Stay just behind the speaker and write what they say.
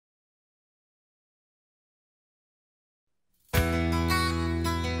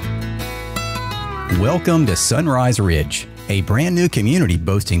Welcome to Sunrise Ridge, a brand new community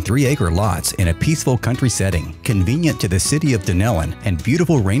boasting 3-acre lots in a peaceful country setting, convenient to the city of Dunnellon and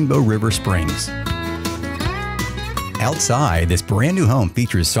beautiful Rainbow River Springs. Outside, this brand new home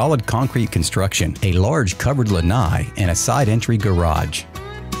features solid concrete construction, a large covered lanai, and a side entry garage.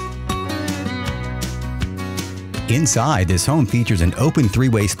 Inside, this home features an open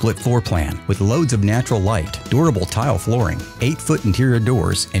 3-way split floor plan with loads of natural light, durable tile flooring, 8-foot interior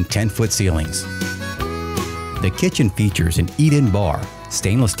doors, and 10-foot ceilings. The kitchen features an eat-in bar,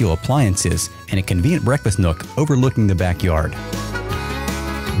 stainless steel appliances, and a convenient breakfast nook overlooking the backyard.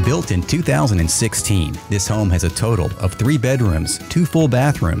 Built in 2016, this home has a total of 3 bedrooms, 2 full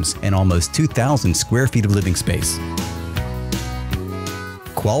bathrooms, and almost 2,000 square feet of living space.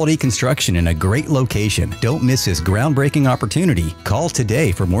 Quality construction in a great location. Don't miss this groundbreaking opportunity. Call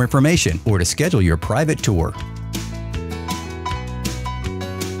today for more information or to schedule your private tour.